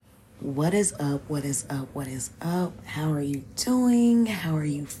What is up? What is up? What is up? How are you doing? How are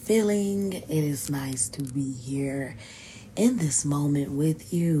you feeling? It is nice to be here in this moment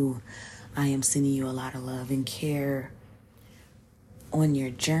with you. I am sending you a lot of love and care on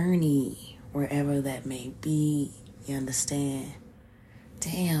your journey, wherever that may be. You understand?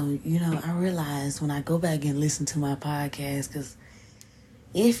 Damn, I realize when I go back and listen to my podcast, because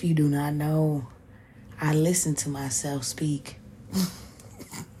if you do not know, I listen to myself speak.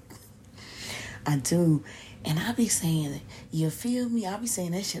 I do. And I be saying, you feel me? I be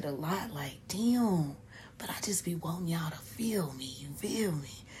saying that shit a lot, like, damn. But I just be wanting y'all to feel me. You feel me?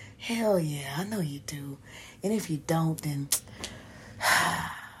 Hell yeah, I know you do. And if you don't, then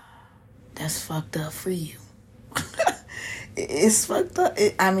that's fucked up for you. It's fucked up.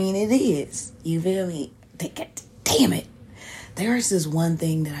 It is. You feel me? Damn it. There's this one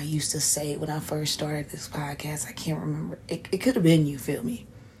thing that I used to say when I first started this podcast. I can't remember. It could have been, you feel me?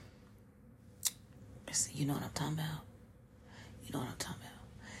 You know what I'm talking about? You know what I'm talking about?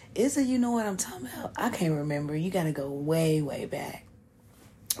 Is it you know what I'm talking about? I can't remember. You got to go way, way back.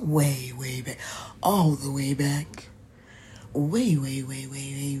 Way, way back. All the way back. Way, way, way, way,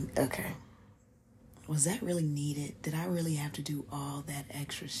 way. Okay. Was that really needed? Did I really have to do all that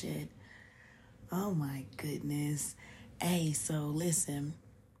extra shit? Oh my goodness. Hey, so listen.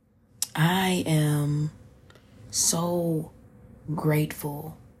 I am so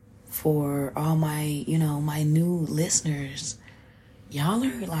grateful for all my, my new listeners. Y'all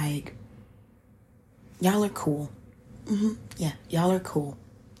are cool. Yeah, y'all are cool.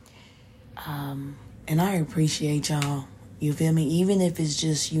 And I appreciate y'all. You feel me? Even if it's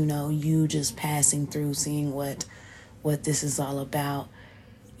just, you just passing through, seeing what this is all about.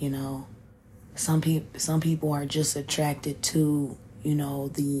 Some people are just attracted to,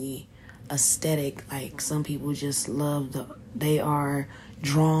 the aesthetic. Like some people just they are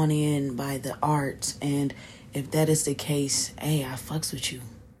drawn in by the art, and if that is the case, hey, I fucks with you.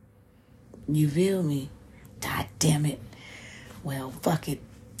 You feel me? God damn it. Well, fuck it.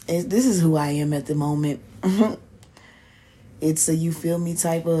 This is who I am at the moment. It's a you feel me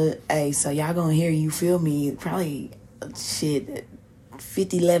type of, hey, so y'all gonna hear you feel me probably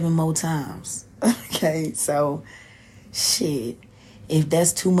 11 more times. Okay, so shit. If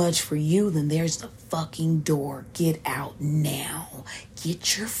that's too much for you, then there's the fucking door. Get out now.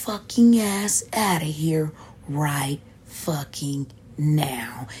 Get your fucking ass out of here right fucking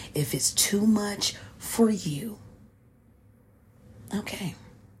now. If it's too much for you. Okay.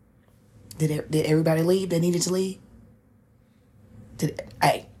 Did everybody leave that needed to leave?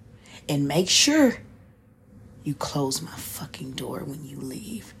 Hey, and make sure you close my fucking door when you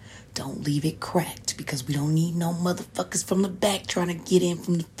leave. Don't leave it cracked, because we don't need no motherfuckers from the back trying to get in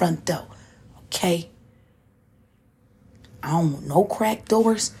from the front door. Okay? I don't want no cracked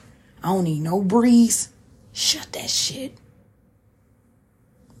doors. I don't need no breeze. Shut that shit.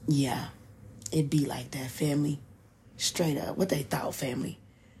 Yeah, it be like that, family. Straight up. What they thought, family?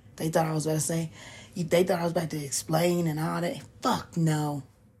 They thought I was about to say, they thought I was about to explain and all that. Fuck no.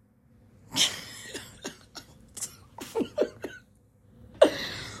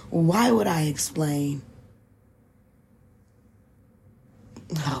 Why would I explain?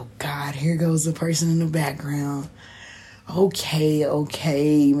 Oh, God, here goes the person in the background. Okay,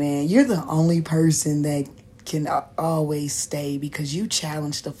 man. You're the only person that can always stay because you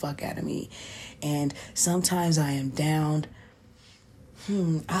challenge the fuck out of me. And sometimes I am down.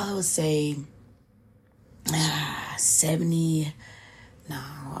 I would say 70, no,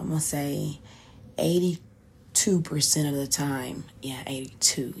 I'm going to say 82% of the time. Yeah,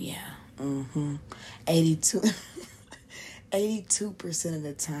 82, yeah. 82. 82% of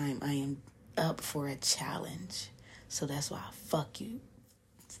the time I am up for a challenge. So that's why I fuck you.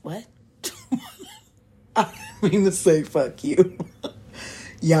 What? I didn't mean to say fuck you.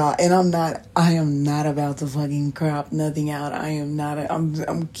 Yeah, and I am not about to fucking crop nothing out. I'm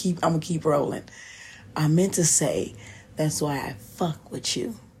gonna keep rolling. I meant to say that's why I fuck with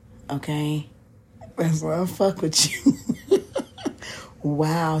you. Okay? That's why I fuck with you.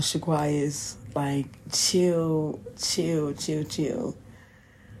 Wow, Shaquias. Like, chill.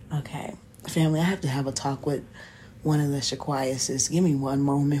 Okay. Family, I have to have a talk with one of the Shaquiases. Give me one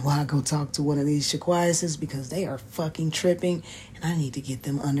moment while I go talk to one of these Shaquiases, because they are fucking tripping and I need to get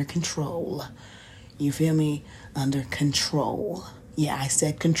them under control. You feel me? Under control. Yeah, I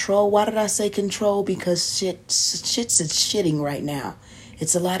said control. Why did I say control? Because shit's shitting right now.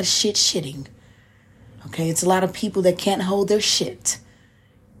 It's a lot of shitting. Okay? It's a lot of people that can't hold their shit.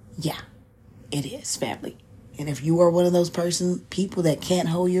 Yeah, it is, family. And if you are one of those people that can't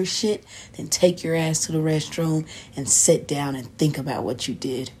hold your shit, then take your ass to the restroom and sit down and think about what you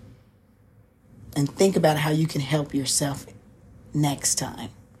did. and think about how you can help yourself next time.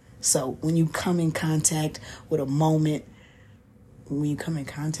 So when you come in contact with a moment,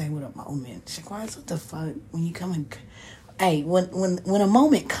 Shaquaz, what the fuck? When you come in, hey, when a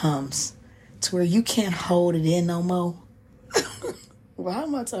moment comes to where you can't hold it in no more. Why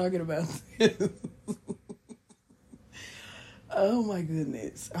am I talking about this? Oh my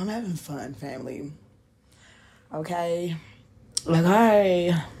goodness. I'm having fun, family. Okay. Like,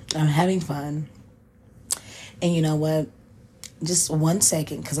 I'm having fun. And you know what? Just 1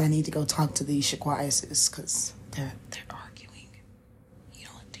 second, because I need to go talk to these Shaquiases, because they're arguing.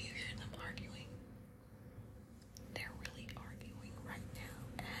 Do you hear them arguing? They're really arguing right now,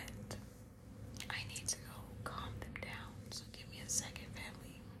 and I need to go calm them down. So give me a second,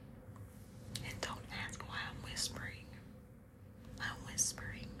 family. And don't ask why I'm whispering. I'm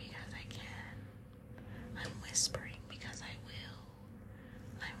whispering because I can. I'm whispering because I will.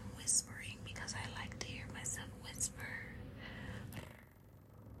 I'm whispering because I like to hear myself whisper.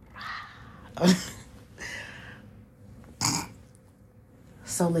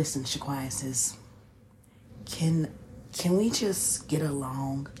 So listen, Shaquiases, can we just get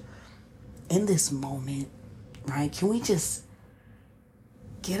along in this moment, right? Can we just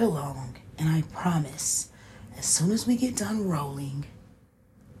get along? And I promise, as soon as we get done rolling,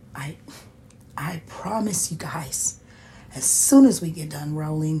 I promise you guys, as soon as we get done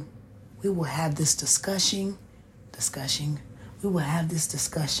rolling, we will have this discussion. We will have this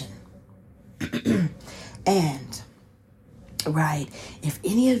discussion. And, right, if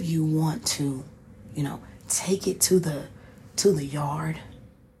any of you want to, take it to the yard,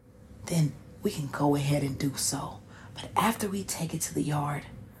 then we can go ahead and do so. But after we take it to the yard,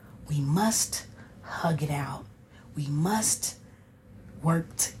 we must hug it out. We must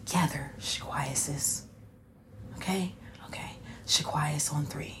work together, Shaquiases. Okay? Shaquias on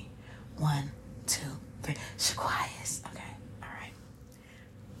 3. 1, 2, 3. Shaquias. Okay. All right.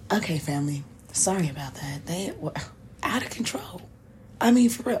 Okay, family. Sorry about that. They were out of control. I mean,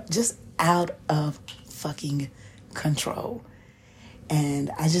 for real. Just out of fucking control. And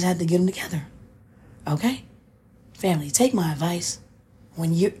I just had to get them together. Okay? Family, take my advice.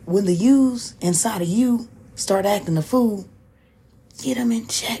 When the yous inside of you start acting a fool, get them in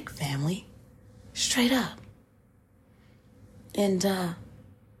check, family. Straight up. And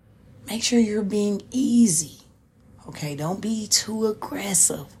make sure you're being easy. Okay? Don't be too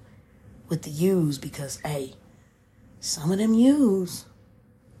aggressive with the yous, because, hey, some of them yous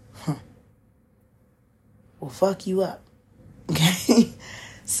will fuck you up. Okay?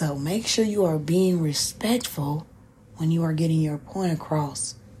 So make sure you are being respectful when you are getting your point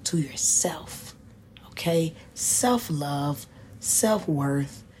across to yourself. Okay? Self-love,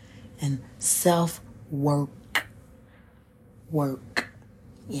 self-worth, and self-work.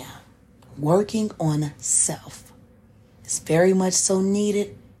 Yeah. Working on self is very much so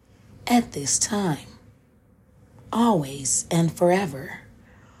needed at this time. Always and forever.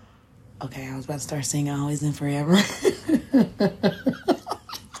 Okay, I was about to start singing always and forever.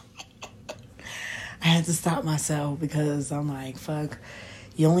 I had to stop myself because I'm like, fuck,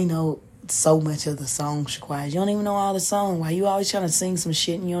 you only know so much of the song, Shaquai. You don't even know all the song. Why you always trying to sing some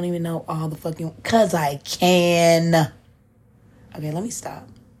shit and you don't even know all the fucking... Cause I can. Okay, let me stop.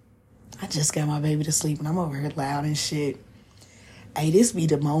 I just got my baby to sleep and I'm over here loud and shit. Hey, this be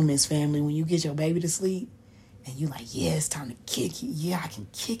the moments, family, when you get your baby to sleep and you like, yeah, it's time to kick it. Yeah, I can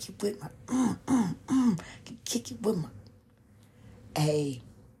kick it with my, I can kick it with my... Hey,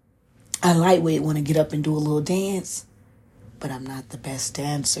 I lightweight want to get up and do a little dance, but I'm not the best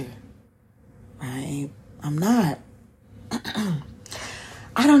dancer, right? I'm not.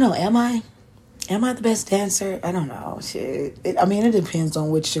 I don't know, am I? Am I the best dancer? I don't know, shit. It depends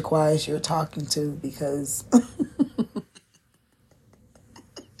on which Shaquias you're talking to, because...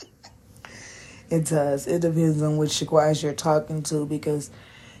 It does. It depends on which Shaquias you're talking to, because,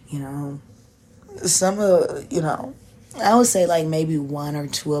 some of, I would say like maybe 1 or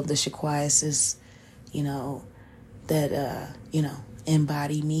 2 of the Shaquiases, that,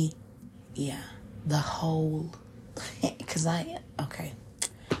 embody me. Yeah. The whole, because okay.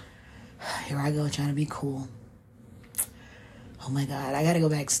 Here I go trying to be cool. Oh my God. I got to go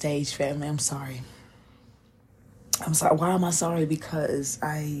backstage, family. I'm sorry. Why am I sorry? Because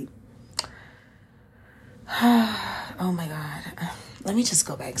oh my God. Let me just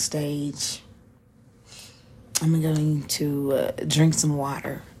go backstage. I'm going to drink some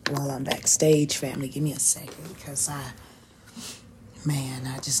water while I'm backstage, family. Give me a second, because I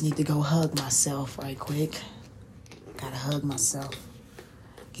just need to go hug myself right quick. Gotta hug myself.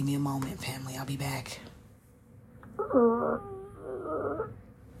 Give me a moment, family. I'll be back.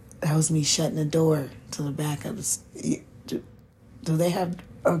 That was me shutting the door to the back of the... Do they have...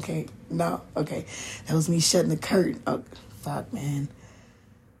 Okay, no, okay. That was me shutting the curtain. Oh, fuck, man.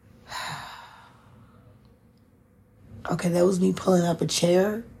 Okay, that was me pulling up a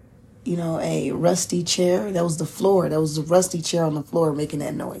chair. You know, a rusty chair. That was the floor. That was the rusty chair on the floor making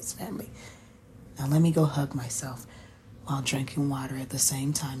that noise, family. Now let me go hug myself while drinking water at the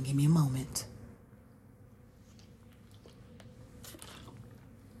same time. Give me a moment.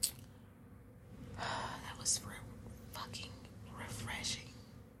 That was fucking refreshing.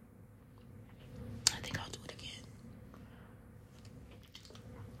 I think I'll do it again.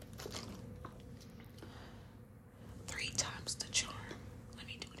 Three times the charm. Let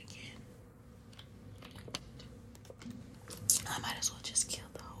me do it again. I might as well just kill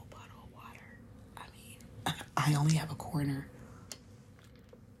the whole bottle of water. I mean, I only have a corner.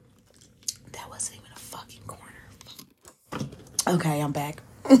 That wasn't even a fucking corner. Okay, I'm back.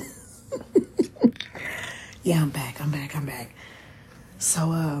 Yeah, I'm back.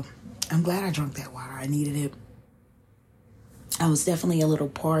 So, I'm glad I drank that water. I needed it. I was definitely a little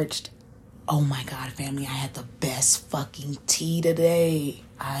parched. Oh my God, family, I had the best fucking tea today.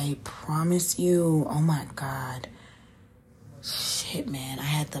 I promise you. Oh my God. Shit, man, I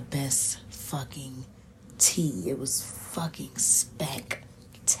had the best fucking tea. It was fucking spectacular.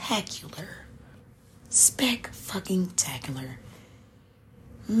 Spec-fucking-tacular.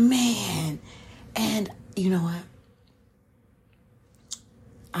 Man. And you know what?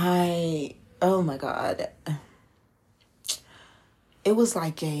 Oh my God. It was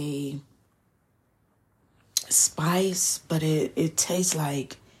like a spice, but it tastes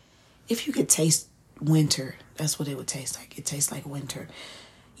like, if you could taste winter, that's what it would taste like. It tastes like winter.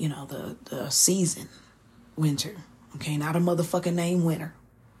 You know, the season, winter. Okay, not a motherfucking name winter.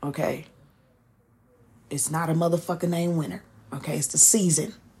 Okay? It's not a motherfucking name winter. Okay? It's the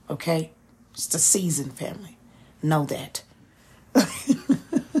season. Okay? It's the season, family. Know that.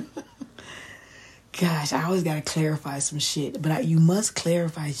 Gosh, I always gotta clarify some shit. But you must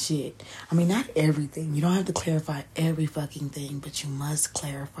clarify shit. I mean, not everything. You don't have to clarify every fucking thing. But you must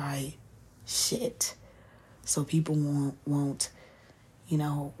clarify shit. So people won't, you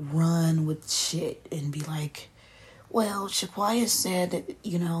know, run with shit and be like, well, Shaquaya said that,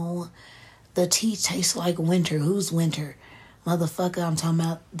 you know, the tea tastes like winter. Who's winter? Motherfucker, I'm talking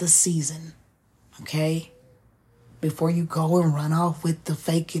about the season. Okay? Before you go and run off with the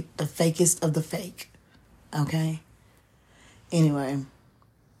fakest of the fake. Okay? Anyway.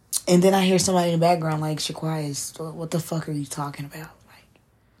 And then I hear somebody in the background like, Shaquaya, what the fuck are you talking about? Like,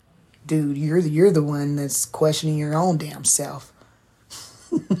 dude, you're the one that's questioning your own damn self.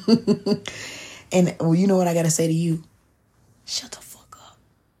 And, well, you know what I gotta say to you? Shut the fuck up.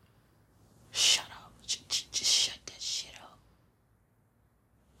 Shut up. Just shut that shit up.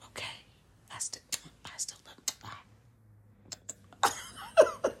 Okay? I still love.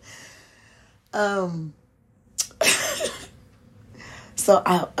 So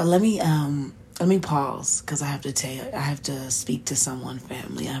let me pause, because I have to speak to someone,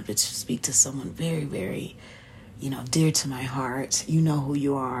 family. I have to speak to someone very, very, you know, dear to my heart. You know who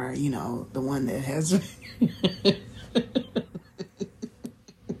you are. You know, the one that has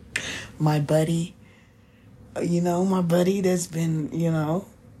my buddy. You know, my buddy that's been, you know,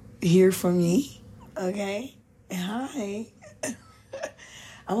 here for me. Okay? Hi.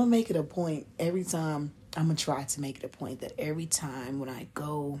 I'm going to make it a point every time. I'm going to try to make it a point that every time when I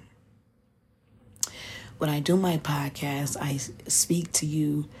do my podcast, I speak to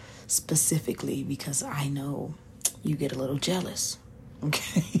you specifically because I know you get a little jealous.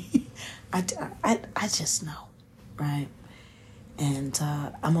 Okay? I just know, right? And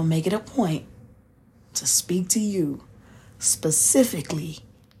I'm going to make it a point to speak to you specifically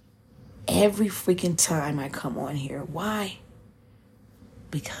every freaking time I come on here. Why?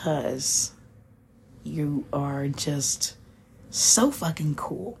 Because you are just so fucking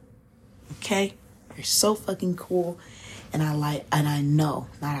cool. Okay? You're so fucking cool. And I know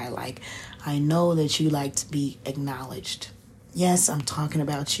that you like to be acknowledged. Yes, I'm talking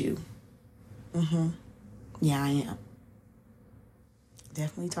about you. Yeah, I am.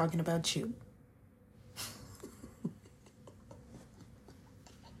 Definitely talking about you.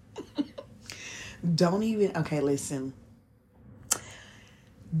 Don't even, okay, listen.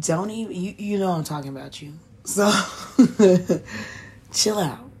 Don't even, you know I'm talking about you. So, chill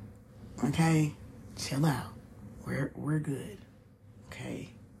out. Okay? Chill out. We're good. Okay?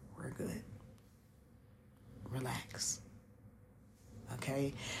 We're good. Relax.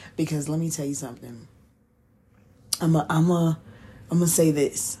 Okay? Because let me tell you something. I'm gonna say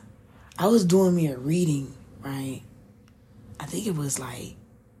this. I was doing me a reading, right? I think it was like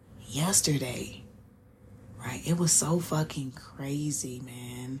yesterday, right? It was so fucking crazy,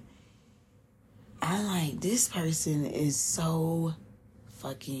 man. I'm like, this person is so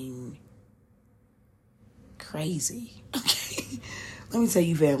fucking crazy. Okay. Let me tell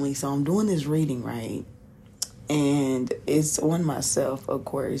you, family. So I'm doing this reading, right? And it's on myself, of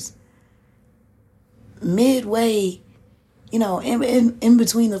course. Midway, in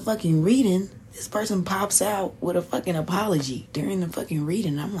between the fucking reading, this person pops out with a fucking apology during the fucking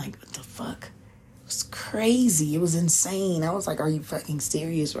reading. I'm like, what the fuck? It was crazy. It was insane. I was like, are you fucking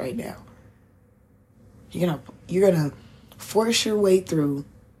serious right now? You're gonna force your way through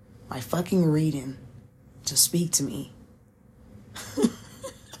my fucking reading to speak to me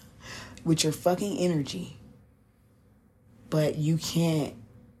with your fucking energy, but you can't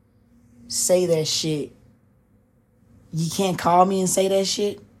say that shit. You can't call me and say that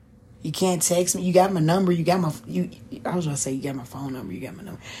shit. You can't text me. You got my number. I was gonna say you got my phone number. You got my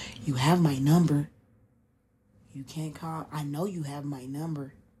number. You have my number. You can't call. I know you have my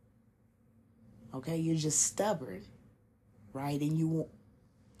number. Okay, you're just stubborn, right? And you won't.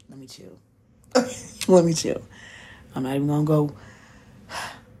 Let me chill. Let me chill. I'm not even gonna go.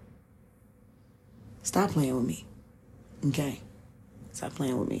 Stop playing with me. Okay? Stop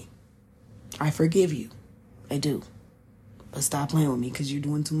playing with me. I forgive you. I do. But stop playing with me because you're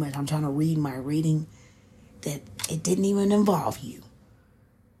doing too much. I'm trying to read my reading that it didn't even involve you.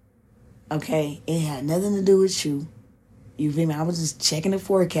 Okay? It had nothing to do with you. You feel me? I was just checking the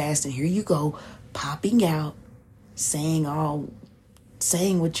forecast and here you go, popping out, saying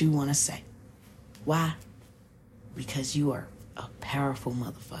what you want to say. Why? Because you are a powerful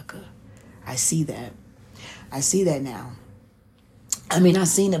motherfucker. I see that. I see that now. I mean, I've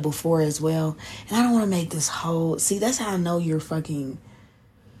seen it before as well. And I don't want to make this whole... See, that's how I know you're fucking...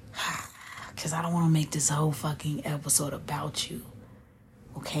 Because I don't want to make this whole fucking episode about you.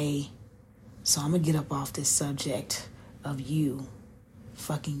 Okay? So I'm going to get up off this subject of you.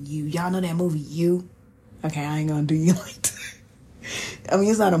 Fucking you. Y'all know that movie, You? Okay, I ain't going to do you like that. I mean,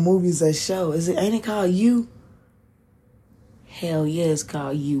 it's not a movie, it's a show. Ain't it called You? Hell yeah, it's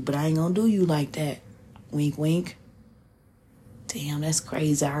called You. But I ain't going to do you like that. Wink, wink. Damn, that's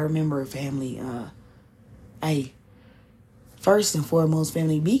crazy. I remember, family. Hey, first and foremost,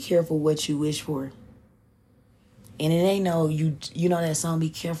 family, be careful what you wish for. And it ain't no, you know that song, be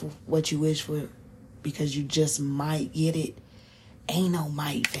careful what you wish for, because you just might get it. Ain't no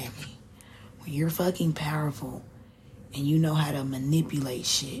might, family. When you're fucking powerful and you know how to manipulate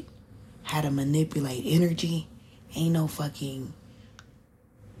shit, how to manipulate energy, ain't no fucking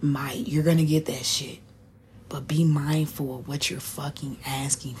might. You're gonna get that shit. But be mindful of what you're fucking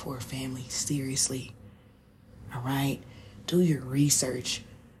asking for, family. Seriously. Alright? Do your research.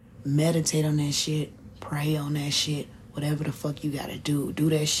 Meditate on that shit. Pray on that shit. Whatever the fuck you gotta do. Do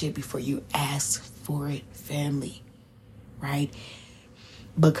that shit before you ask for it, family. Right?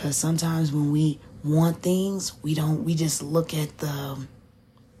 Because sometimes when we want things, we just look at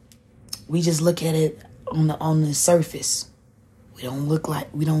it on the surface. We don't look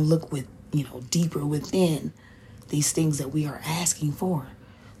with, deeper within these things that we are asking for.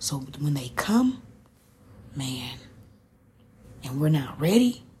 So when they come, man, and we're not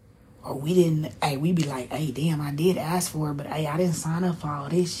ready, or we be like, hey, damn, I did ask for it, but hey, I didn't sign up for all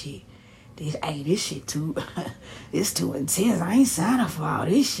this shit. This shit too, it's too intense. I ain't signed up for all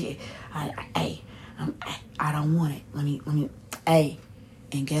this shit. I don't want it. Let me,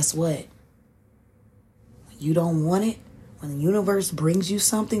 and guess what? When you don't want it, when the universe brings you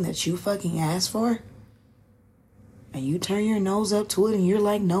something that you fucking asked for, and you turn your nose up to it and you're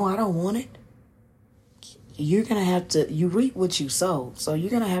like, no, I don't want it, you're going to have to, you reap what you sow. So you're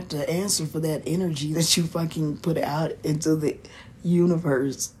going to have to answer for that energy that you fucking put out into the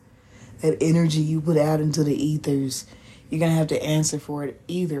universe. That energy you put out into the ethers. You're going to have to answer for it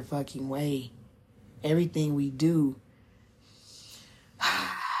either fucking way. Everything we do,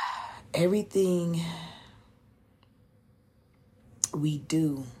 everything we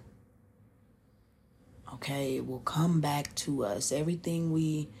do, okay, it will come back to us. Everything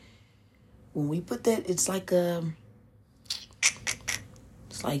when we put that, it's like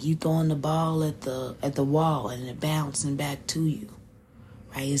you throwing the ball at the wall and it bouncing back to you.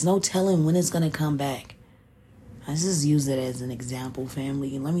 Right? There's no telling when it's gonna come back. I just use it as an example,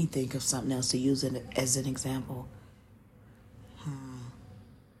 family. And let me think of something else to use it as an example.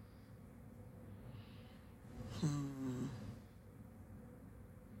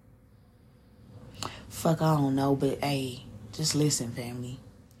 Fuck, I don't know, but hey, just listen, family.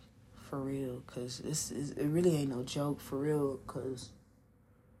 For real, because it really ain't no joke, for real, because,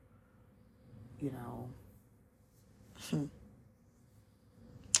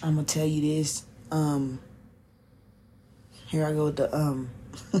 I'm gonna tell you this. Here I go with the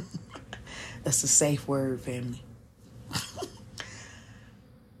that's a safe word, family.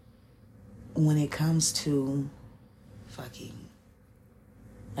 When it comes to fucking,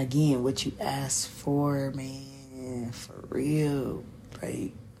 again, what you asked for, man, for real,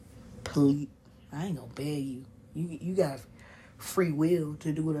 like, please, I ain't gonna beg you. You got free will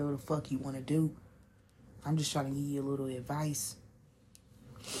to do whatever the fuck you want to do. I'm just trying to give you a little advice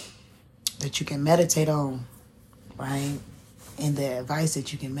that you can meditate on, right? And the advice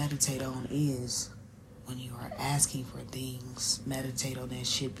that you can meditate on is, when you are asking for things, meditate on that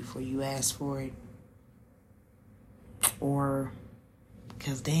shit before you ask for it. Or,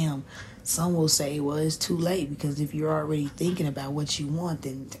 because damn, some will say, well, it's too late, because if you're already thinking about what you want,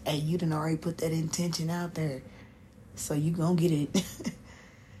 then, hey, you done already put that intention out there. So you gonna get it.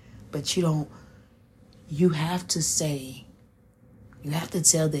 But you have to say, you have to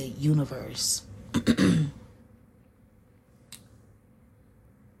tell the universe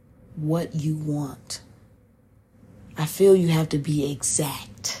what you want. I feel you have to be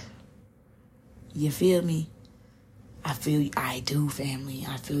exact. You feel me? I do, family.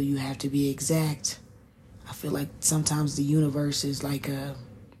 I feel you have to be exact. I feel like sometimes the universe is like a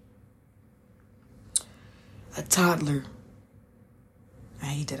toddler. I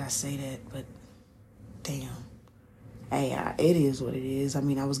hate that I say that, but damn. Hey, it is what it is. I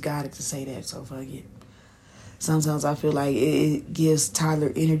mean, I was guided to say that, so fuck it. Sometimes I feel like it gives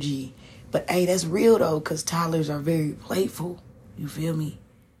toddler energy. But hey, that's real though, because toddlers are very playful. You feel me?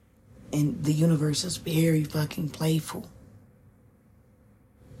 And the universe is very fucking playful.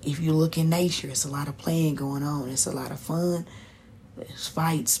 If you look in nature, it's a lot of playing going on. It's a lot of fun. There's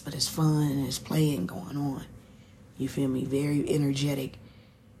fights, but it's fun and it's playing going on. You feel me? Very energetic,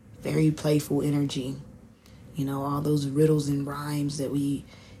 very playful energy. You know, all those riddles and rhymes that we,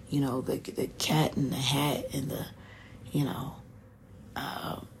 you know, the cat and the hat and the,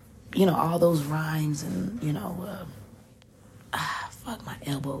 all those rhymes and, fuck, my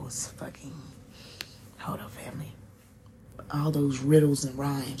elbows fucking, hold on, family. All those riddles and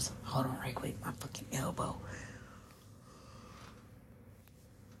rhymes. Hold on right quick, my fucking elbow.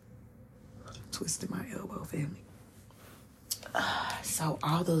 Twisted my elbow, family. So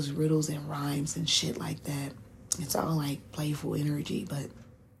all those riddles and rhymes and shit like that, it's all like playful energy, but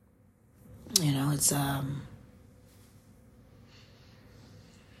it's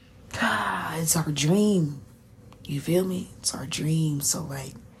our dream. You feel me? It's our dream. So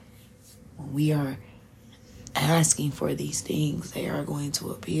like, when we are asking for these things, they are going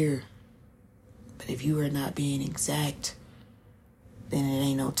to appear. But if you are not being exact, then it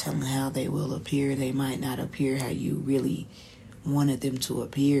ain't no telling how they will appear. They might not appear how you really wanted them to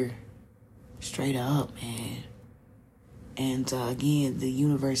appear. Straight up, man. And again, the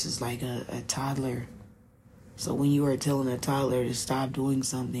universe is like a toddler. So when you are telling a toddler to stop doing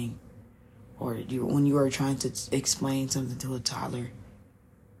something, or when you are trying to explain something to a toddler,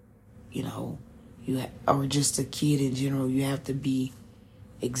 or just a kid in general, you have to be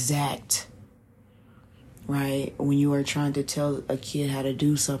exact, right? When you are trying to tell a kid how to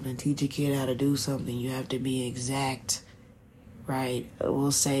do something, teach a kid how to do something, you have to be exact, right?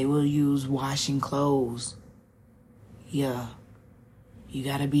 We'll use washing clothes. Yeah, you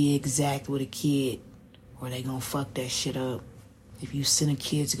gotta be exact with a kid, or they gonna fuck that shit up. If you send a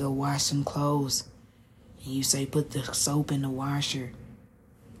kid to go wash some clothes, and you say put the soap in the washer,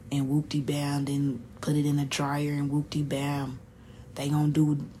 and whoop-de-bam, then put it in the dryer and whoop-de-bam, they gonna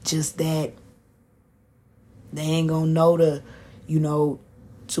do just that. They ain't gonna know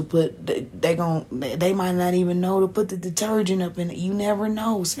to put, they might not even know to put the detergent up in it. You never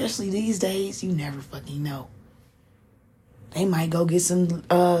know, especially these days, you never fucking know. They might go get some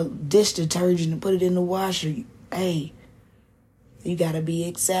dish detergent and put it in the washer. Hey, you gotta be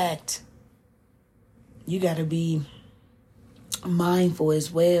exact. You gotta be mindful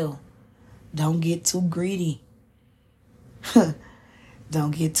as well. Don't get too greedy.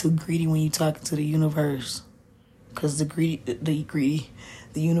 Don't get too greedy when you're talking to the universe. Because the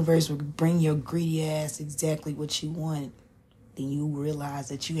universe will bring your greedy ass exactly what you want. Then you realize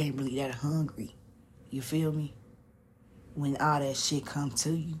that you ain't really that hungry. You feel me? When all that shit come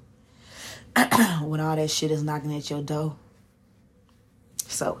to you. When all that shit is knocking at your door.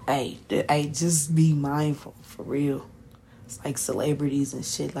 So, hey, just be mindful, for real. It's like celebrities and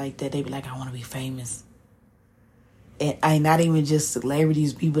shit like that. They be like, I want to be famous. And not even just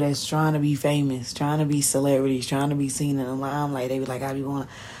celebrities, people that's trying to be famous, trying to be celebrities, trying to be seen in the limelight. They be like, I want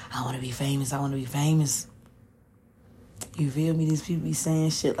to be famous, I want to be famous. You feel me? These people be saying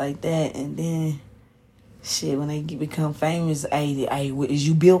shit like that, and then Shit, when they become famous, hey, is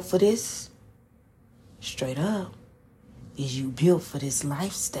you built for this? Straight up. Is you built for this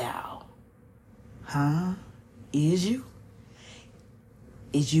lifestyle? Huh? Is you?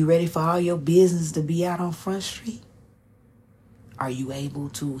 Is you ready for all your business to be out on Front Street? Are you able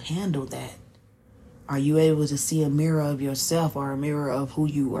to handle that? Are you able to see a mirror of yourself or a mirror of who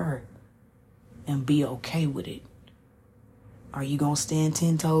you were and be okay with it? Are you going to stand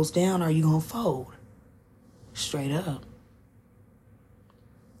 10 toes down or are you going to fold? Straight up.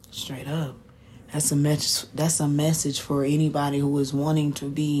 Straight up. That's a message for anybody who is wanting to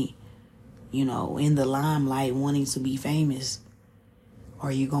be, in the limelight, wanting to be famous.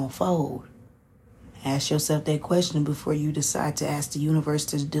 Are you going to fold? Ask yourself that question before you decide to ask the universe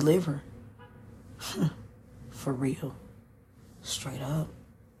to deliver. For real. Straight up.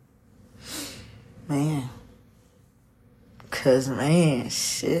 Man. Cause man,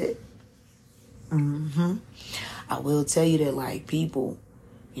 shit. I will tell you that like people,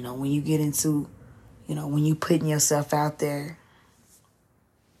 when you get into, when you putting yourself out there,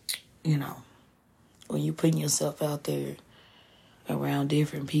 when you putting yourself out there around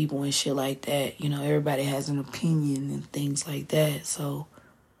different people and shit like that, everybody has an opinion and things like that. So,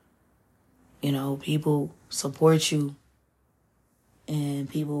 people support you and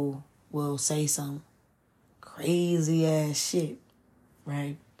people will say some crazy ass shit,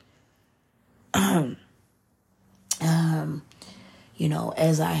 right?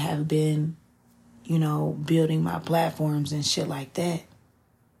 As I have been, building my platforms and shit like that,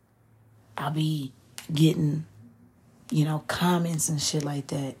 I'll be getting, comments and shit like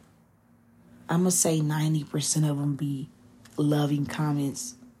that. I'm going to say 90% of them be loving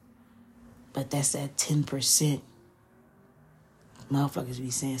comments, but that's that 10%. Motherfuckers be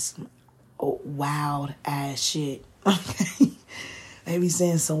saying some wild ass shit. Okay? They be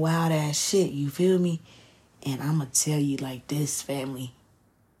saying some wild ass shit, you feel me? And I'm going to tell you like this, family.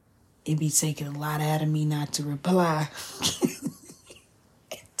 It be taking a lot out of me not to reply.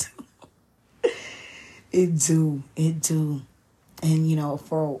 It do. And,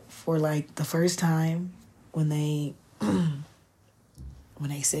 for like the first time when they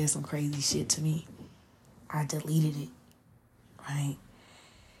said some crazy shit to me, I deleted it, right?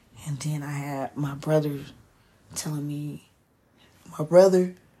 And then I had my brother telling me,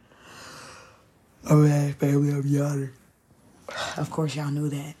 family, I'm yawning. Of course, y'all knew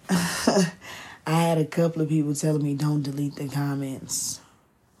that. I had a couple of people telling me, don't delete the comments.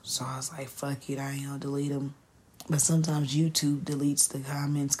 So I was like, fuck it, I ain't gonna delete them. But sometimes YouTube deletes the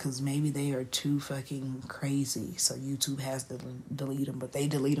comments because maybe they are too fucking crazy. So YouTube has to delete them. But they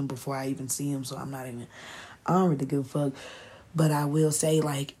delete them before I even see them. So I don't really give a fuck. But I will say,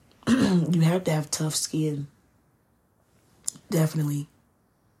 like, you have to have tough skin. Definitely.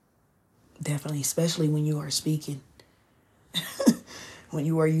 Especially when you are speaking. When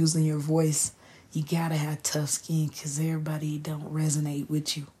you are using your voice, you gotta have tough skin because everybody don't resonate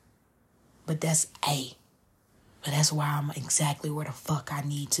with you. But that's why I'm exactly where the fuck I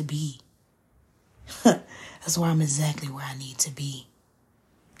need to be. That's why I'm exactly where I need to be.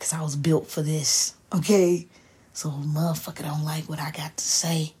 Because I was built for this, okay? So if a motherfucker don't like what I got to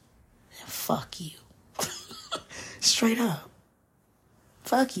say, then fuck you. Straight up.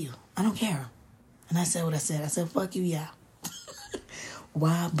 Fuck you. I don't care. And I said what I said. I said, fuck you, yeah.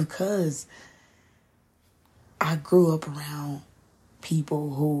 Why? Because I grew up around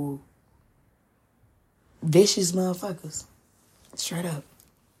people who vicious motherfuckers. Straight up.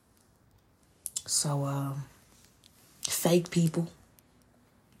 So, fake people.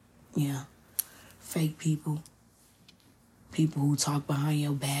 Yeah. Fake people. People who talk behind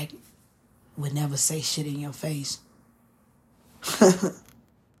your back would never say shit in your face.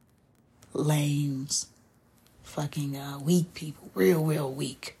 Lames. Fucking weak people. Real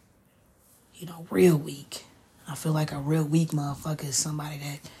weak. Real weak. I feel like a real weak motherfucker is somebody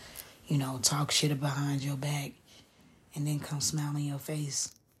that, talk shit behind your back and then come smile in your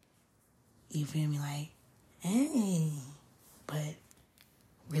face. You feel me? Like, hey. But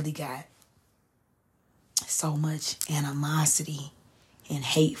really got so much animosity and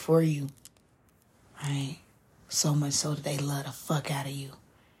hate for you. Right? So much so that they love the fuck out of you.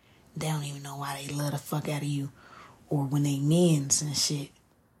 They don't even know why they love the fuck out of you. Or when they men's and shit.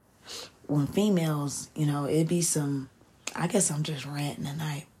 When females, it be some, I guess I'm just ranting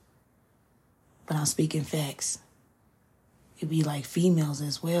tonight. But I'm speaking facts. It be like females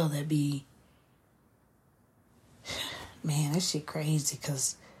as well that be, man, that shit crazy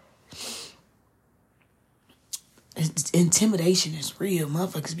because intimidation is real.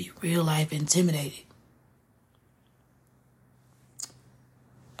 Motherfuckers be real life intimidated.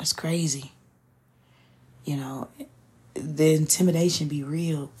 That's crazy. You know, the intimidation be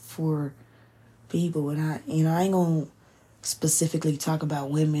real for people. And I ain't gonna specifically talk about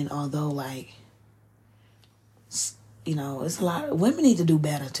women, although, like, you know, it's a lot. Women need to do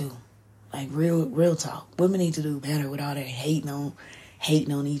better too. Like, real talk. Women need to do better with all that hating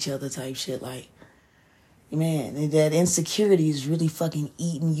on each other type shit. Like, man, that insecurity is really fucking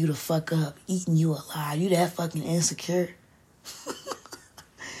eating you the fuck up, eating you alive. You that fucking insecure.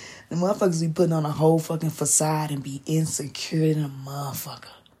 The motherfuckers be putting on a whole fucking facade and be insecure than a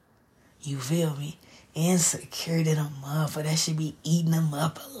motherfucker. You feel me? Insecure than a motherfucker. That should be eating them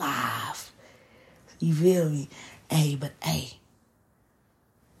up alive. You feel me? Hey,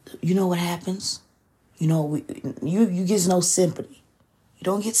 you know what happens? You know, you get no sympathy. You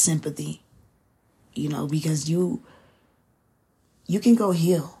don't get sympathy, you know, because you can go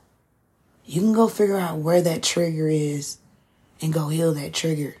heal. You can go figure out where that trigger is and go heal that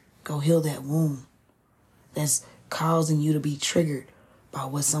trigger. Go heal that wound that's causing you to be triggered by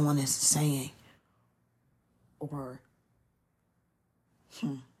what someone is saying. Or,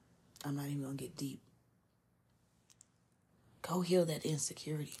 I'm not even going to get deep. Go heal that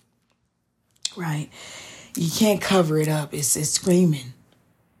insecurity. Right? You can't cover it up. It's screaming.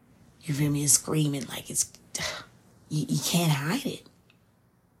 You feel me? It's screaming like it's... You can't hide it.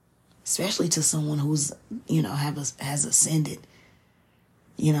 Especially to someone who's, you know, has ascended.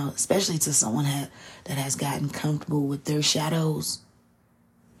 You know, especially to someone that has gotten comfortable with their shadows.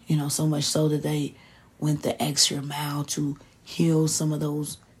 You know, so much so that they went the extra mile to heal some of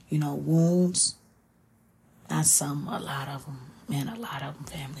those, you know, wounds. Not some, a lot of them. Man, a lot of them,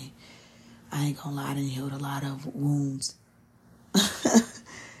 family. I ain't gonna lie, I done healed a lot of wounds.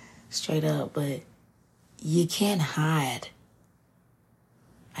 Straight up, but you can't hide.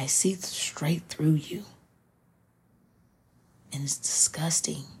 I see straight through you. And it's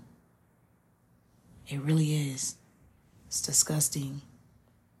disgusting. It really is. It's disgusting.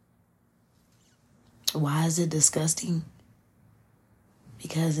 Why is it disgusting?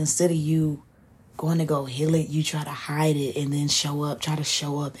 Because instead of you going to go heal it, you try to hide it and then try to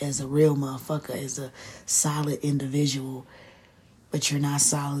show up as a real motherfucker, as a solid individual. But you're not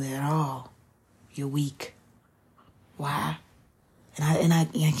solid at all. You're weak. Why? And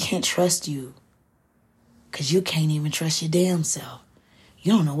I can't trust you. Because you can't even trust your damn self.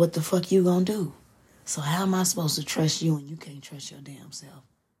 You don't know what the fuck you gonna do. So how am I supposed to trust you when you can't trust your damn self?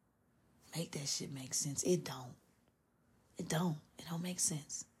 Make that shit make sense. It don't. It don't make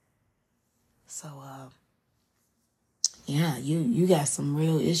sense. So, yeah, you got some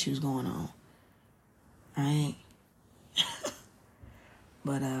real issues going on. Right?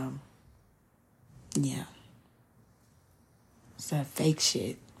 But, yeah. It's that fake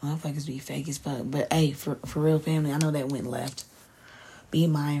shit. Motherfuckers be fake as fuck. But, hey, for real, family, I know that went left. Be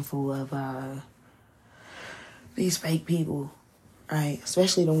mindful of these fake people, right?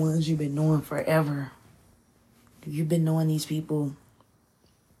 Especially the ones you've been knowing forever. If you've been knowing these people,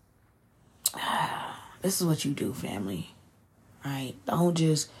 this is what you do, family, right? Don't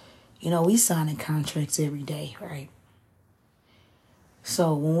just, we signing contracts every day, right?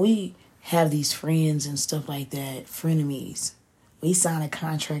 So when we have these friends and stuff like that, frenemies, we sign a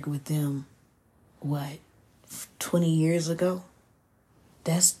contract with them, 20 years ago?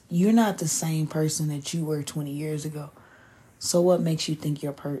 You're not the same person that you were 20 years ago. So what makes you think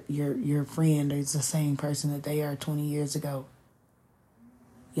your friend is the same person that they are 20 years ago?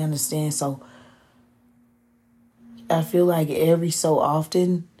 You understand? So I feel like every so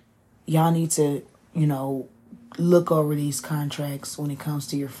often, y'all need to, look over these contracts when it comes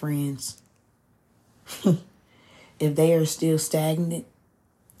to your friends. If they are still stagnant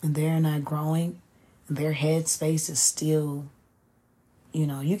and they're not growing, and their headspace is still,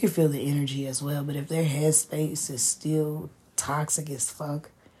 you can feel the energy as well, but if their headspace is still toxic as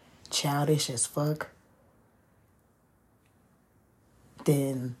fuck, childish as fuck,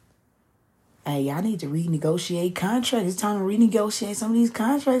 then, hey, y'all need to renegotiate contracts. It's time to renegotiate some of these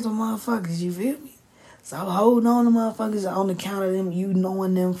contracts with motherfuckers, you feel me? Stop holding on to motherfuckers on the count of them, you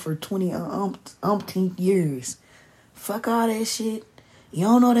knowing them for 20 umpteen years. Fuck all that shit. You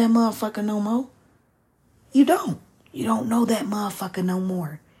don't know that motherfucker no more. You don't. You don't know that motherfucker no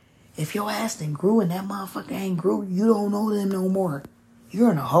more. If your ass done grew and that motherfucker ain't grew, you don't know them no more.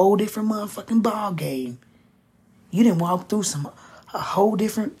 You're in a whole different motherfucking ball game. You done walk through a whole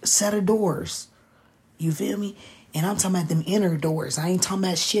different set of doors. You feel me? And I'm talking about them inner doors. I ain't talking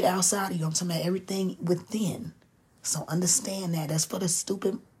about shit outside of you. I'm talking about everything within. So understand that. That's for the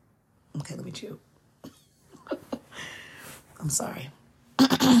stupid... Okay, let me chill. I'm sorry.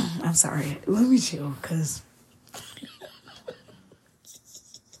 I'm sorry. Let me chill, because...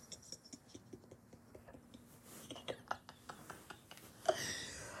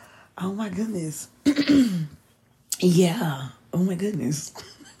 Oh my goodness. Yeah. Oh my goodness.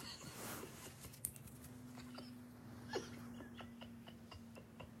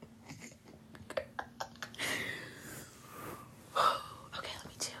 Okay, let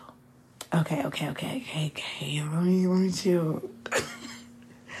me chill. Okay. Let me chill.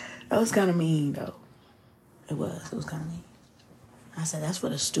 That was kind of mean, though. It was kind of mean. I said, that's for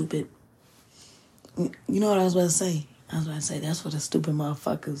the stupid. You know what I was about to say? I was about to say, that's for the stupid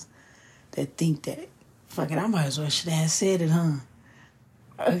motherfuckers that think that, fuck it, I might as well should have said it, huh?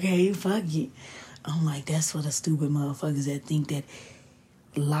 Okay, fuck it. I'm like, that's for the stupid motherfuckers that think that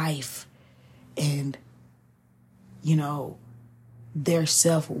life and, you know, their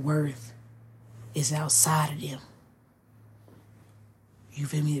self-worth is outside of them. You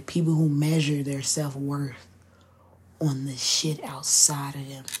feel me? The people who measure their self-worth on the shit outside of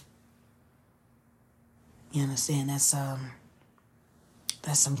them. You understand? That's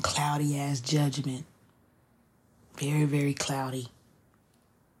some cloudy ass judgment. Very, very cloudy.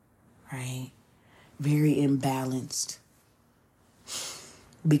 Right? Very imbalanced.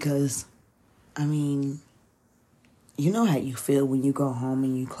 Because, I mean, you know how you feel when you go home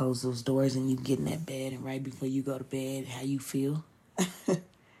and you close those doors and you get in that bed and right before you go to bed, how you feel?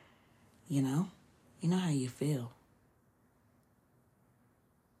 You know? You know how you feel.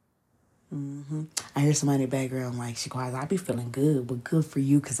 I hear somebody in the background like, she quiet. I be feeling good, but good for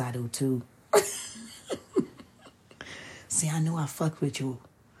you because I do too. See, I knew I fucked with you.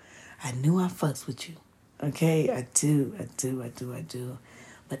 I knew I fucks with you. Okay? I do.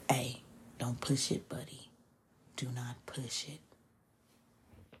 But hey, don't push it, buddy. Do not push it.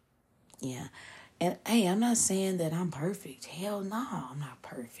 Yeah. And hey, I'm not saying that I'm perfect. Hell no, I'm not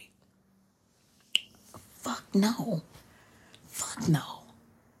perfect. Fuck no.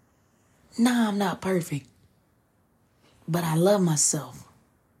 Nah, I'm not perfect. But I love myself.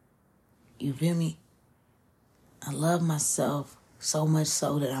 You feel me? I love myself so much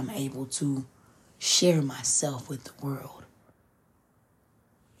so that I'm able to share myself with the world.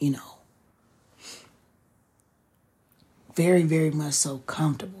 You know. Very, very much so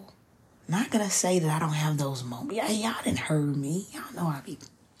comfortable. Not gonna say that I don't have those moments. Yeah, y'all didn't heard me. Y'all know I be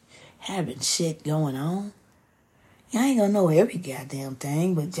having shit going on. Y'all ain't gonna know every goddamn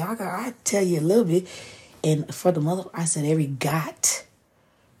thing, but I tell you a little bit. And for the I said every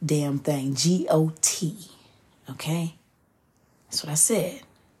damn thing. G-O-T. Okay? That's what I said.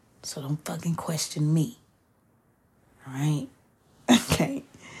 So don't fucking question me. Alright? Okay.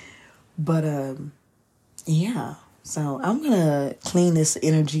 But, yeah. So I'm gonna clean this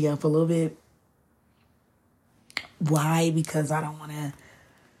energy up a little bit. Why? Because I don't wanna,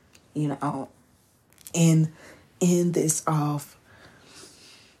 end this off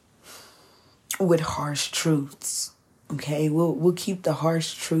with harsh truths. Okay, we'll keep the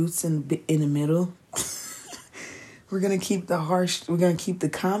harsh truths in the middle. We're gonna keep the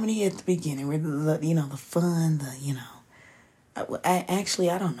comedy at the beginning. We're the fun, I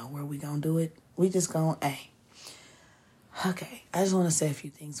don't know where we gonna do it. We just gonna, okay. I just want to say a few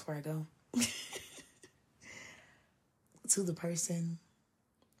things before I go. To the person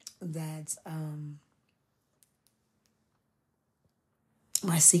that's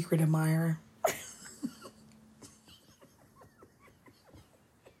my secret admirer.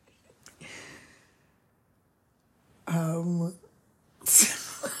 I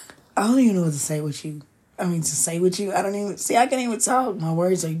don't even know what to say with you. I can't even talk. My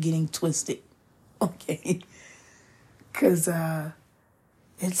words are getting twisted. Okay. Cause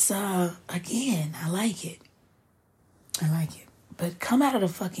it's again, I like it. But come out of the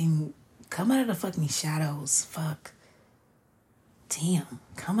fucking shadows. Fuck. Damn.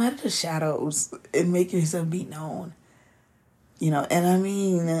 Come out of the shadows and make yourself be known. And I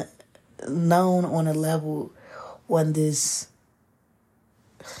mean known on a level on this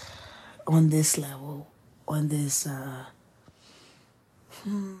level, on this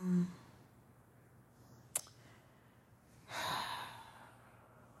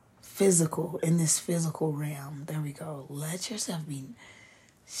physical, in this physical realm. There we go.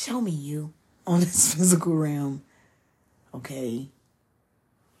 Show me you on this physical realm. Okay.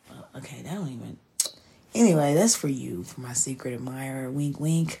 Okay, that don't even. Anyway, that's for you, for my secret admirer. Wink,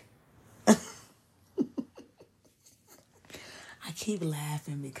 wink. I keep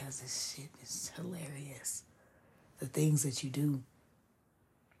laughing because this shit is hilarious. The things that you do.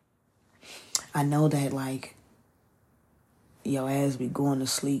 I know that, like, your ass be going to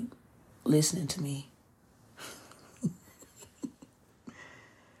sleep listening to me.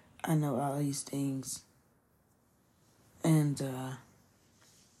 I know all these things. And,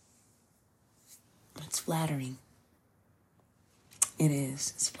 it's flattering. It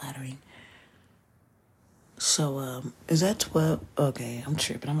is. It's flattering. So, is that 12? Okay, I'm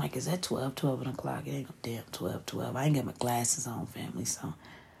tripping. I'm like, is that 12? 12 o'clock? It ain't no damn 12, 12. I ain't got my glasses on, family. So,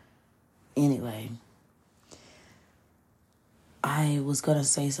 anyway. I was going to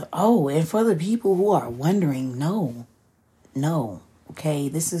say so. Oh, and for the people who are wondering, no. Okay,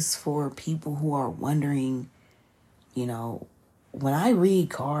 this is for people who are wondering, when I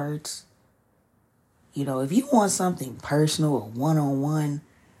read cards, if you want something personal or one-on-one,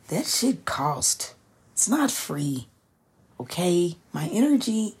 that shit cost. It's not free. Okay? My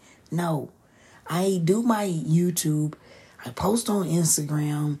energy, no. I do my YouTube. I post on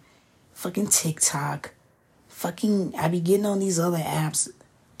Instagram, fucking TikTok, I be getting on these other apps.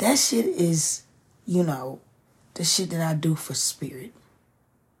 That shit is, the shit that I do for spirit.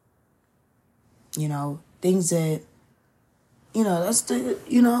 Things that,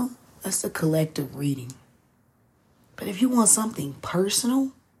 that's the collective reading. But if you want something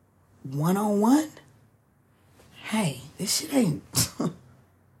personal, one-on-one, hey, this shit ain't,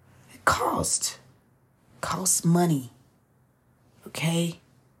 it costs money, okay?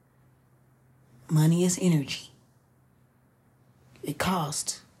 Money is energy. It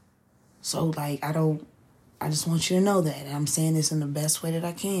costs. So, I just want you to know that. And I'm saying this in the best way that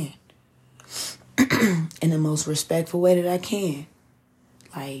I can. In the most respectful way that I can.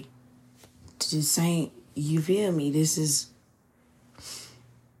 Just saying, you feel me? This is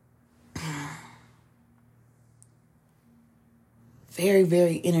very,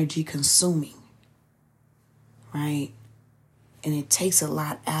 very energy consuming. Right? And it takes a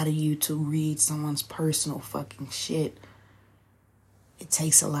lot out of you to read someone's personal fucking shit. It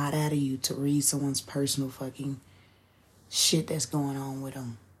takes a lot out of you to read someone's personal fucking shit that's going on with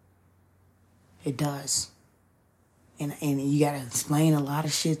them. It does. And you gotta explain a lot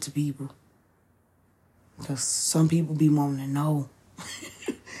of shit to people. Because some people be wanting to know.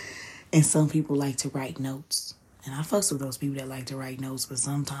 And some people like to write notes. And I fucks with those people that like to write notes. But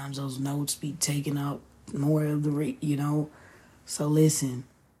sometimes those notes be taking up more of the, So listen.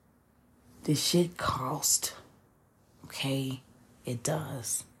 This shit cost. Okay? It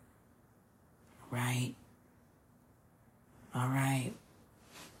does. Right? All right.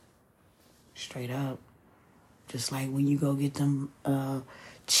 Straight up. Just like when you go get them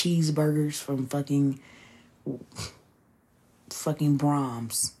cheeseburgers from fucking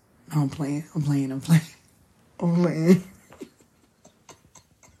Brahms. No, I'm playing.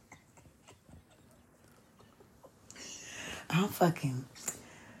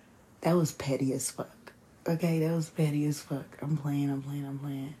 That was petty as fuck. Okay, that was petty as fuck. I'm playing.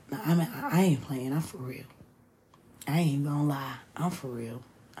 No, I ain't playing. I'm for real. I ain't gonna lie. I'm for real.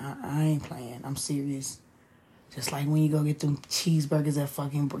 I ain't playing. I'm serious. Just like when you go get them cheeseburgers at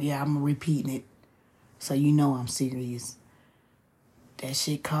fucking... Yeah, I'm repeating it. So you know I'm serious. That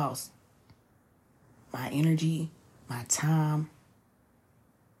shit costs. My energy, my time,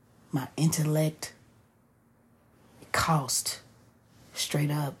 my intellect. It cost. Straight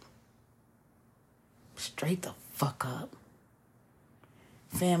up. Straight the fuck up.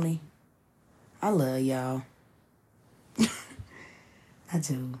 Family, I love y'all. I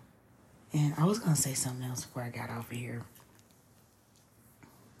do. And I was going to say something else before I got off of here.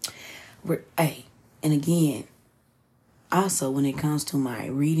 And again, also when it comes to my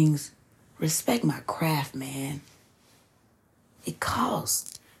readings, respect my craft, man. It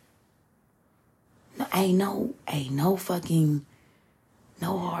costs. No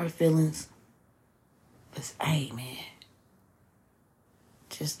hard feelings. But man,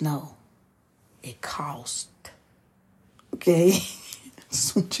 just know it costs. Okay?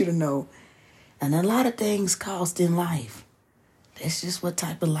 Just want you to know. And a lot of things cost in life. That's just what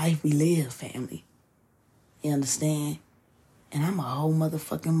type of life we live, family. You understand? And I'm a whole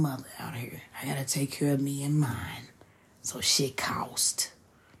motherfucking mother out here. I gotta take care of me and mine. So shit cost.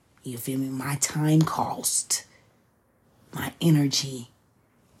 You feel me? My time cost. My energy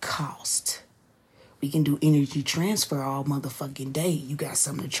cost. We can do energy transfer all motherfucking day. You got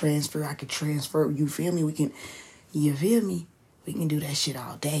something to transfer, I can transfer. You feel me? You feel me? We can do that shit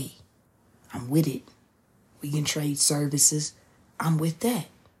all day. I'm with it. We can trade services. I'm with that.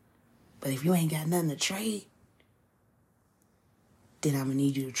 But if you ain't got nothing to trade, then I'm going to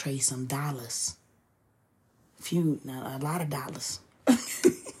need you to trade some dollars. A lot of dollars.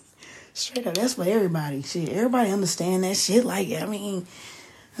 Straight up, that's for everybody. Shit, everybody understand that shit.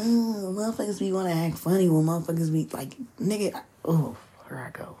 Motherfuckers be want to act funny when motherfuckers be like, nigga, here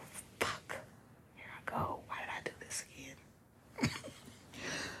I go. Fuck. Here I go. Why did I do this again?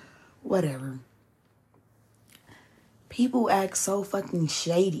 Whatever. People act so fucking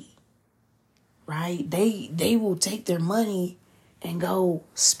shady, right? They will take their money and go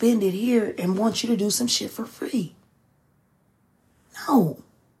spend it here and want you to do some shit for free. No.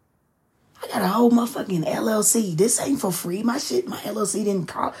 I got a whole motherfucking LLC. This ain't for free. My LLC didn't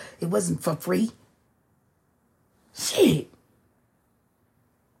cost, it wasn't for free. Shit.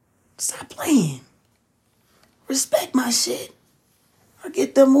 Stop playing. Respect my shit. Or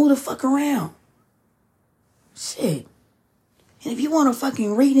get them move the fuck around. Shit. And if you want a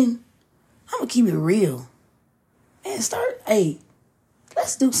fucking reading, I'm gonna keep it real. Man,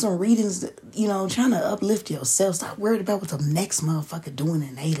 let's do some readings, trying to uplift yourself. Stop worried about what the next motherfucker doing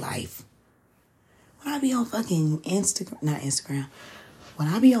in their life. When I be on fucking Instagram, when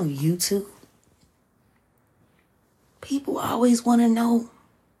I be on YouTube, people always want to know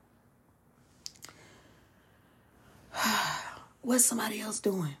what somebody else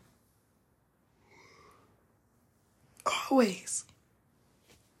doing. Always.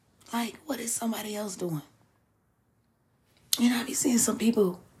 Like, what is somebody else doing? And I be seeing some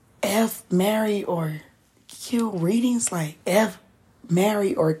people marry, or kill readings. Like,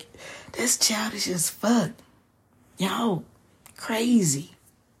 marry, or... That's childish as fuck. Y'all crazy.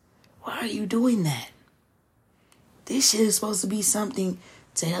 Why are you doing that? This shit is supposed to be something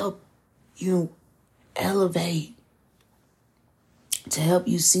to help you elevate. To help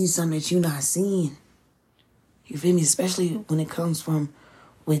you see something that you're not seeing. You feel me? Especially when it comes from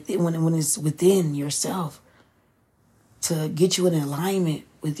within, when it's within yourself. To get you in alignment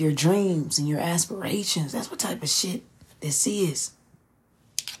with your dreams and your aspirations. That's what type of shit this is.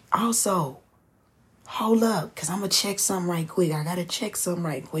 Also, hold up, because I'm going to check something right quick. I got to check something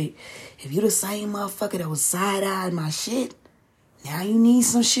right quick. If you the same motherfucker that was side-eyeing my shit, now you need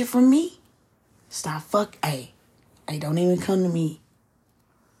some shit from me? Stop Hey, don't even come to me.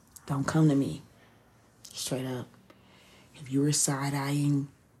 Don't come to me. Straight up. If you were side-eyeing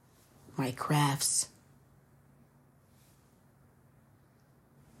my crafts,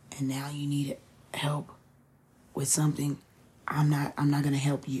 and now you need help with something, I'm not going to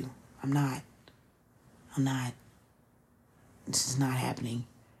help you. I'm not. This is not happening.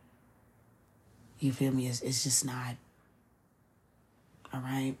 You feel me? It's just not. All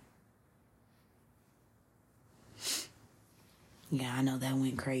right? Yeah, I know that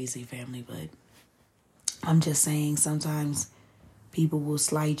went crazy, family, but I'm just saying sometimes people will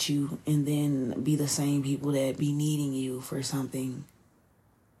slight you and then be the same people that be needing you for something.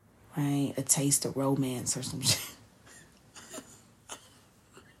 Right? A taste of romance or some shit.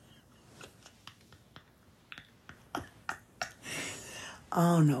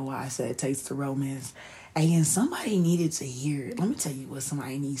 I don't know why I said taste the romance. And somebody needed to hear it. Let me tell you what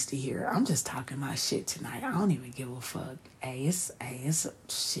somebody needs to hear. I'm just talking my shit tonight. I don't even give a fuck. It's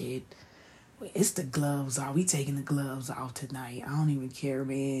shit. It's the gloves off. We taking the gloves off tonight. I don't even care,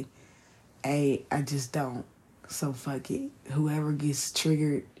 man. I just don't. So fuck it. Whoever gets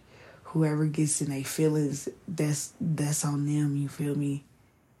triggered, whoever gets in their feelings, that's on them, you feel me?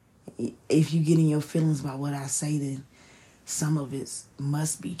 If you get in your feelings about what I say, then some of it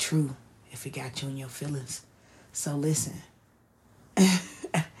must be true if it got you in your feelings. So listen.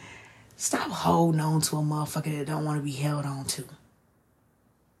 Stop holding on to a motherfucker that don't want to be held on to.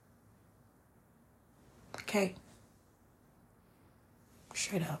 Okay?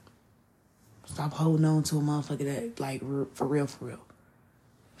 Straight up. Stop holding on to a motherfucker that, like, for real.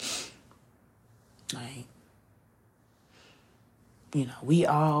 Like, we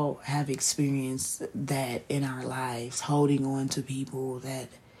all have experienced that in our lives, holding on to people that,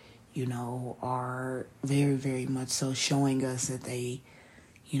 are very, very much so showing us that they,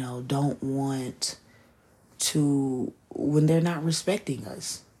 don't want to, when they're not respecting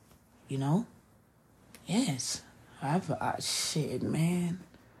us, Yes. Shit, man.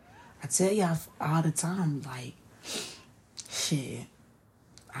 I tell y'all all the time, like, shit,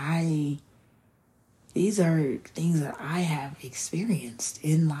 these are things that I have experienced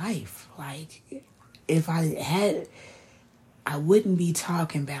in life. Like, if I wouldn't be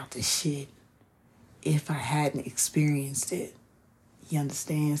talking about this shit if I hadn't experienced it. You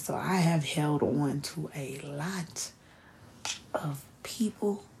understand? So I have held on to a lot of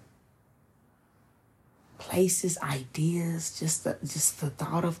people, places, ideas, just the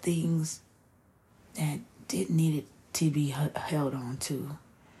thought of things that didn't need it to be held on to,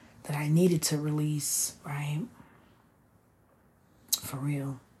 that I needed to release, right? For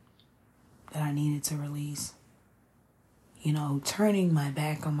real. That I needed to release. Turning my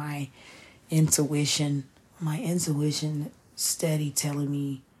back on my intuition steady telling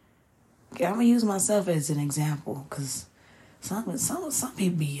me, okay, I'm going to use myself as an example, because some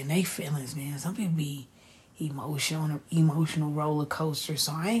people be in their feelings, man. Some people be emotional roller coaster.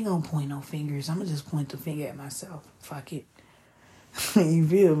 So I ain't going to point no fingers. I'm going to just point the finger at myself. Fuck it. You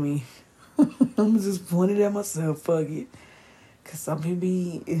feel me? I'm just pointing at myself, fuck it. Cause some people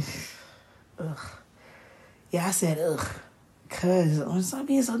be, ugh. Yeah, I said ugh. Cause I'm some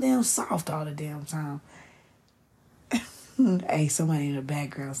being so damn soft all the damn time. Hey, somebody in the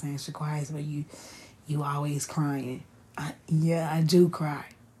background saying, Shaquai, but you always crying. I do cry.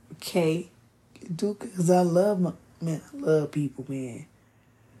 Okay? I do, cause I love I love people, man.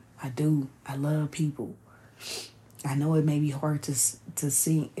 I do. I love people. I know it may be hard to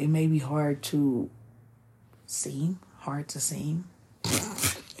see. It may be hard to seem.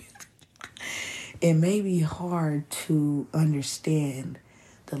 It may be hard to understand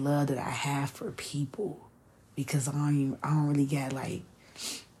the love that I have for people because I don't really got like,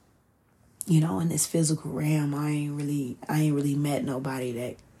 in this physical realm. I ain't really met nobody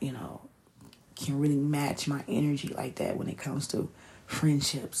that can really match my energy like that when it comes to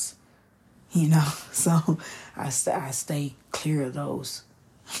friendships. So I stay clear of those.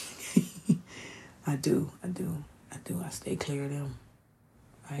 I do. I stay clear of them.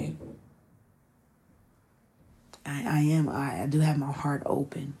 Right? I do have my heart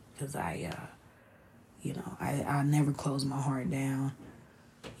open because I never close my heart down,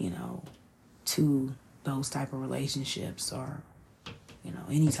 to those type of relationships or,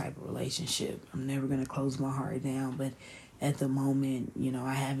 any type of relationship. I'm never going to close my heart down, but at the moment,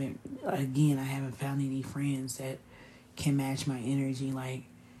 I haven't found any friends that can match my energy.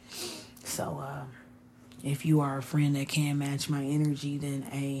 So if you are a friend that can't match my energy, then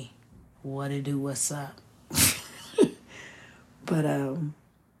hey, what it do, what's up? But I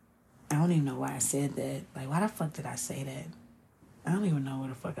don't even know why I said that. Like, why the fuck did I say that? I don't even know where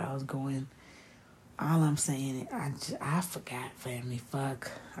the fuck I was going. All I'm saying, I forgot, family.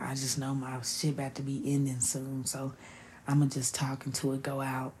 Fuck. I just know my shit about to be ending soon, so I'm gonna just talk until it go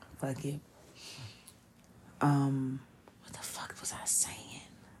out. Fuck it. What the fuck was I saying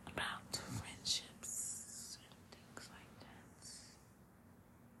about friendships and things like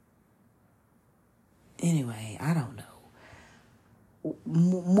that? Anyway, I don't know.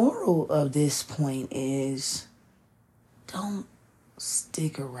 Moral of this point is don't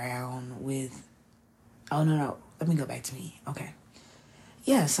stick around with no, let me go back to me. Okay.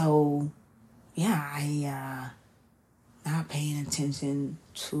 Yeah, so I not paying attention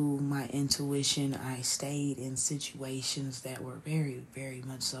to my intuition. I stayed in situations that were very, very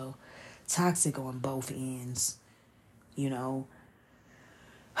much so toxic on both ends, yeah.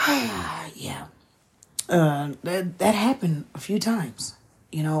 That happened a few times,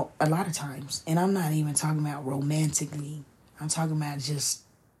 a lot of times. And I'm not even talking about romantically. I'm talking about just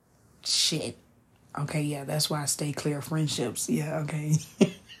shit. Okay, yeah, that's why I stay clear of friendships. Yeah, okay.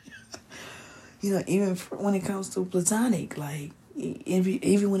 Even when it comes to platonic, like,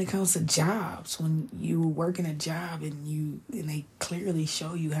 even when it comes to jobs, when you work in a job and they clearly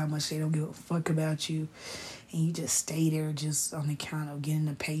show you how much they don't give a fuck about you, and you just stay there just on account of getting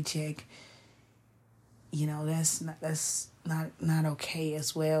a paycheck. That's not okay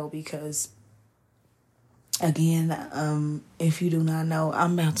as well, because again, if you do not know,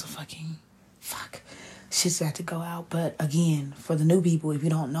 I'm about to fuck. Shit's about to go out. But again, for the new people, if you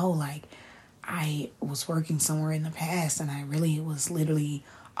don't know, like, I was working somewhere in the past and I really was literally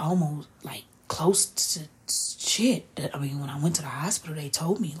almost like close to shit. I mean, when I went to the hospital, they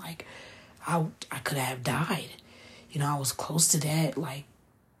told me like I could have died. I was close to that, like,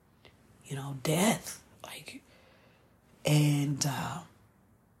 death. Like, and, I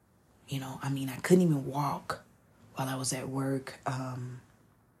couldn't even walk while I was at work.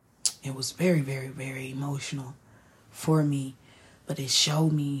 It was very, very, very emotional for me, but it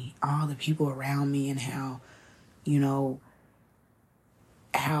showed me all the people around me and how,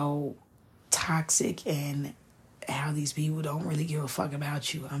 how toxic and how these people don't really give a fuck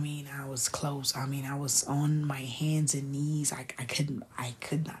about you. I was close. I was on my hands and knees. I could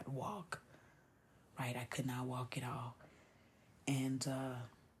not walk. Right? I could not walk at all. And,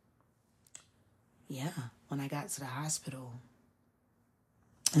 when I got to the hospital,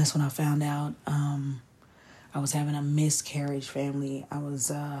 that's when I found out I was having a miscarriage, family. I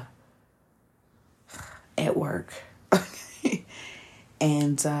was at work.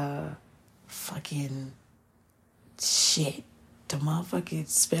 And fucking shit. The motherfucking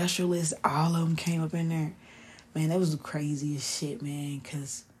specialists, all of them came up in there. Man, that was the craziest shit, man,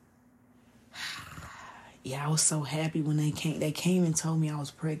 because I was so happy when they came. They came and told me I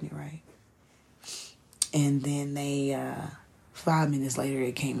was pregnant, right? And then they, 5 minutes later,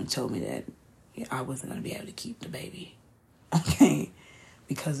 they came and told me that I wasn't going to be able to keep the baby. Okay?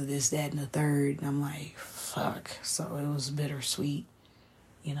 Because of this, that, and the third. And I'm like, fuck. So it was bittersweet,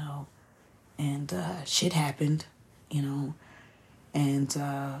 And shit happened, And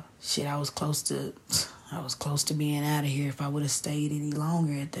shit, I was close to being out of here. If I would have stayed any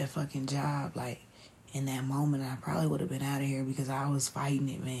longer at that fucking job, like in that moment, I probably would have been out of here because I was fighting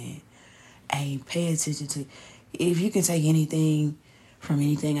it, man. Hey, pay attention to, if you can take anything from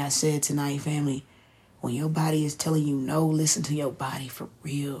anything I said tonight, family, when your body is telling you no, listen to your body for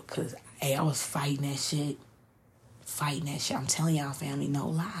real. Cause hey, I was fighting that shit. I'm telling y'all, family, no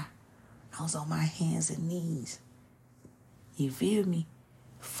lie. I was on my hands and knees. You feel me?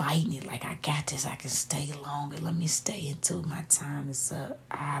 Fighting it like I got this. I can stay longer. Let me stay until my time is up.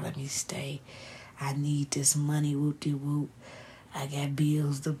 Let me stay. I need this money. Whoop-de-whoop. I got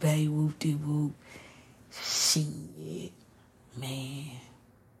bills to pay. Whoop-de-whoop. Shit. Man.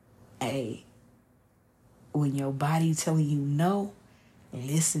 Hey. When your body telling you no,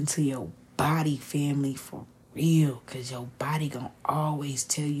 listen to your body, family, for real. Because your body gonna always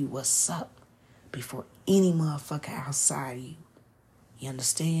tell you what's up before any motherfucker outside of you. You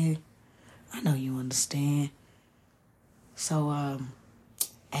understand? I know you understand. So,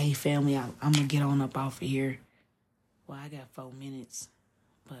 hey, family, I'm going to get on up off of here. Well, I got 4 minutes.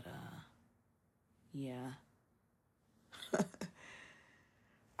 But, yeah.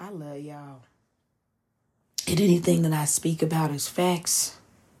 I love y'all. And anything that I speak about is facts.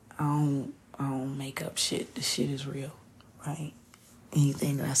 I don't make up shit. The shit is real, right?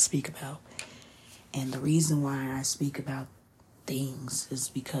 Anything that I speak about. And the reason why I speak about things is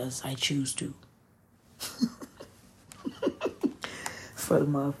because I choose to. For the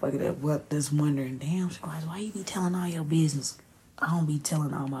motherfucker that's wondering, damn, why you be telling all your business? I don't be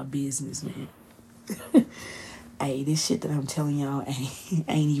telling all my business, man. Hey, this shit that I'm telling y'all ain't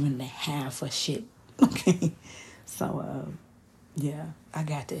even the half of shit. Okay? So, yeah, I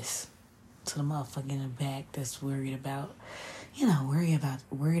got this. To the motherfucker in the back that's worried about, worried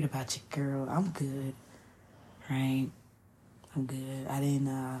about your girl. I'm good, right? I'm good. I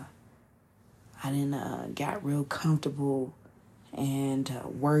didn't got real comfortable and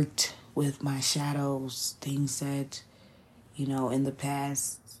worked with my shadows, things that, in the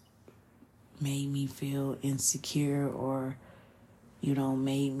past made me feel insecure or,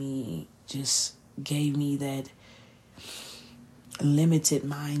 made me gave me that limited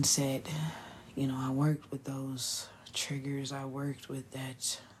mindset. I worked with those triggers. I worked with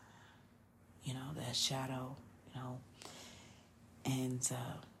that, that shadow, and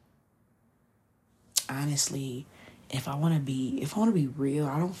honestly, if I want to be real,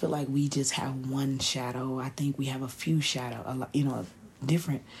 I don't feel like we just have one shadow. I think we have a few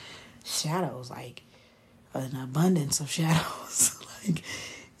different shadows, like an abundance of shadows. Like,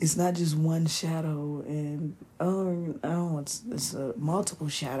 it's not just one shadow, and it's multiple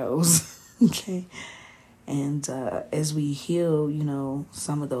shadows. Okay, and as we heal,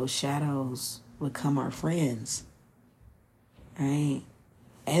 some of those shadows become our friends, right?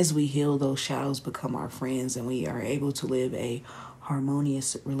 As we heal, those shadows become our friends, and we are able to live a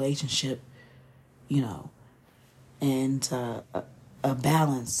harmonious relationship, and a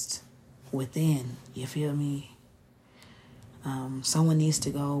balanced within. You feel me? Someone needs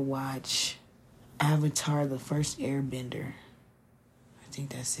to go watch Avatar: The First Airbender. I think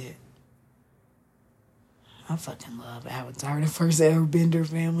that's it. I fucking love Avatar: The First Airbender,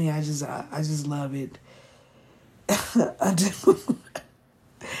 family. I just love it. I do.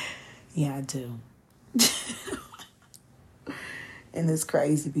 Yeah, I do. And it's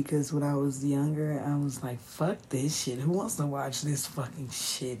crazy because when I was younger, I was like, fuck this shit. Who wants to watch this fucking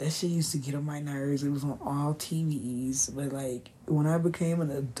shit? That shit used to get on my nerves. It was on all TVs. But, like, when I became an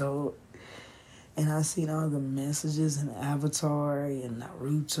adult and I seen all the messages in Avatar and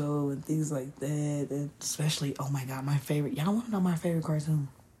Naruto and things like that, and especially, oh my God, my favorite. Y'all want to know my favorite cartoon?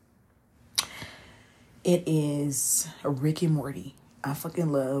 It is Rick and Morty. I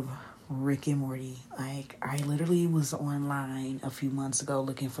fucking love Rick and Morty. Like, I literally was online a few months ago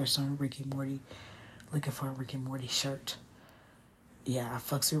looking for a Rick and Morty shirt. Yeah, I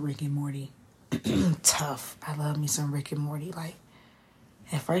fucks with Rick and Morty. Tough. I love me some Rick and Morty. Like,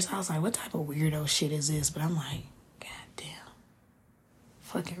 at first I was like, what type of weirdo shit is this? But I'm like, God damn.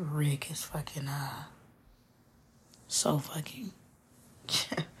 Fucking Rick is fucking, so fucking,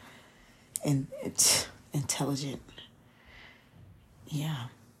 and it's intelligent. Yeah.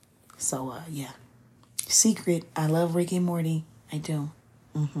 So, yeah. Secret, I love Rick and Morty. I do.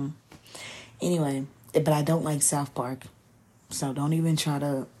 Anyway, but I don't like South Park. So don't even try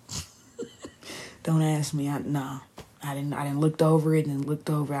to, don't ask me. I didn't looked over it and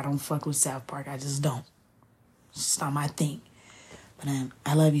looked over. I don't fuck with South Park. I just don't. It's just not my thing. But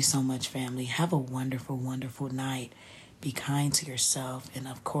I love you so much, family. Have a wonderful, wonderful night. Be kind to yourself. And,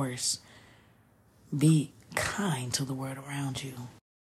 of course, be kind to the world around you.